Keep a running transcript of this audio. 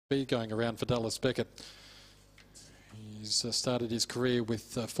be going around for Dallas Beckett. He's started his career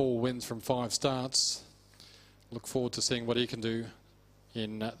with 4 wins from 5 starts. Look forward to seeing what he can do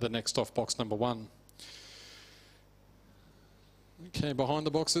in the next off box number 1. Okay, behind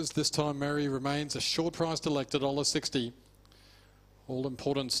the boxes, this time Mary remains a short price elect at $1.60. All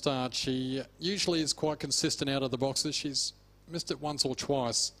important start. She usually is quite consistent out of the boxes. She's missed it once or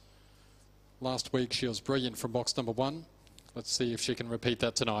twice. Last week she was brilliant from box number 1. Let's see if she can repeat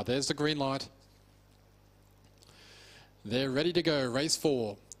that tonight. There's the green light. They're ready to go. Race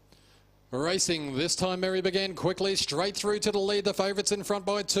 4. Racing, this time Mary began quickly, straight through to the lead. The favourites in front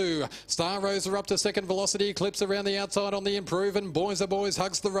by 2. Star Rosa up to second. Velocity Eclipse around the outside on the improve, and Boys Are Boys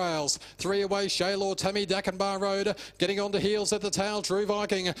hugs the rails. 3 away, Shaylor, Tammy, Dackenbar Road. Getting on to heels at the tail, True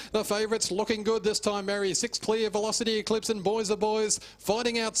Viking. The favourites looking good this time, Mary. 6 clear, Velocity Eclipse and Boys Are Boys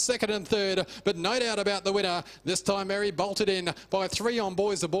fighting out second and third, but no doubt about the winner. This time Mary bolted in by 3 on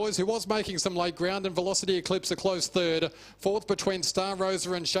Boys Are Boys, who was making some late ground, and Velocity Eclipse a close third. Fourth between Star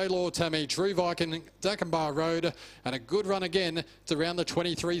Rosa and Shaylor, Tammy. True Viking, Dackenbar Road, and a good run again to around the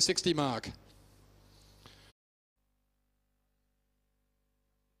 23.60 mark.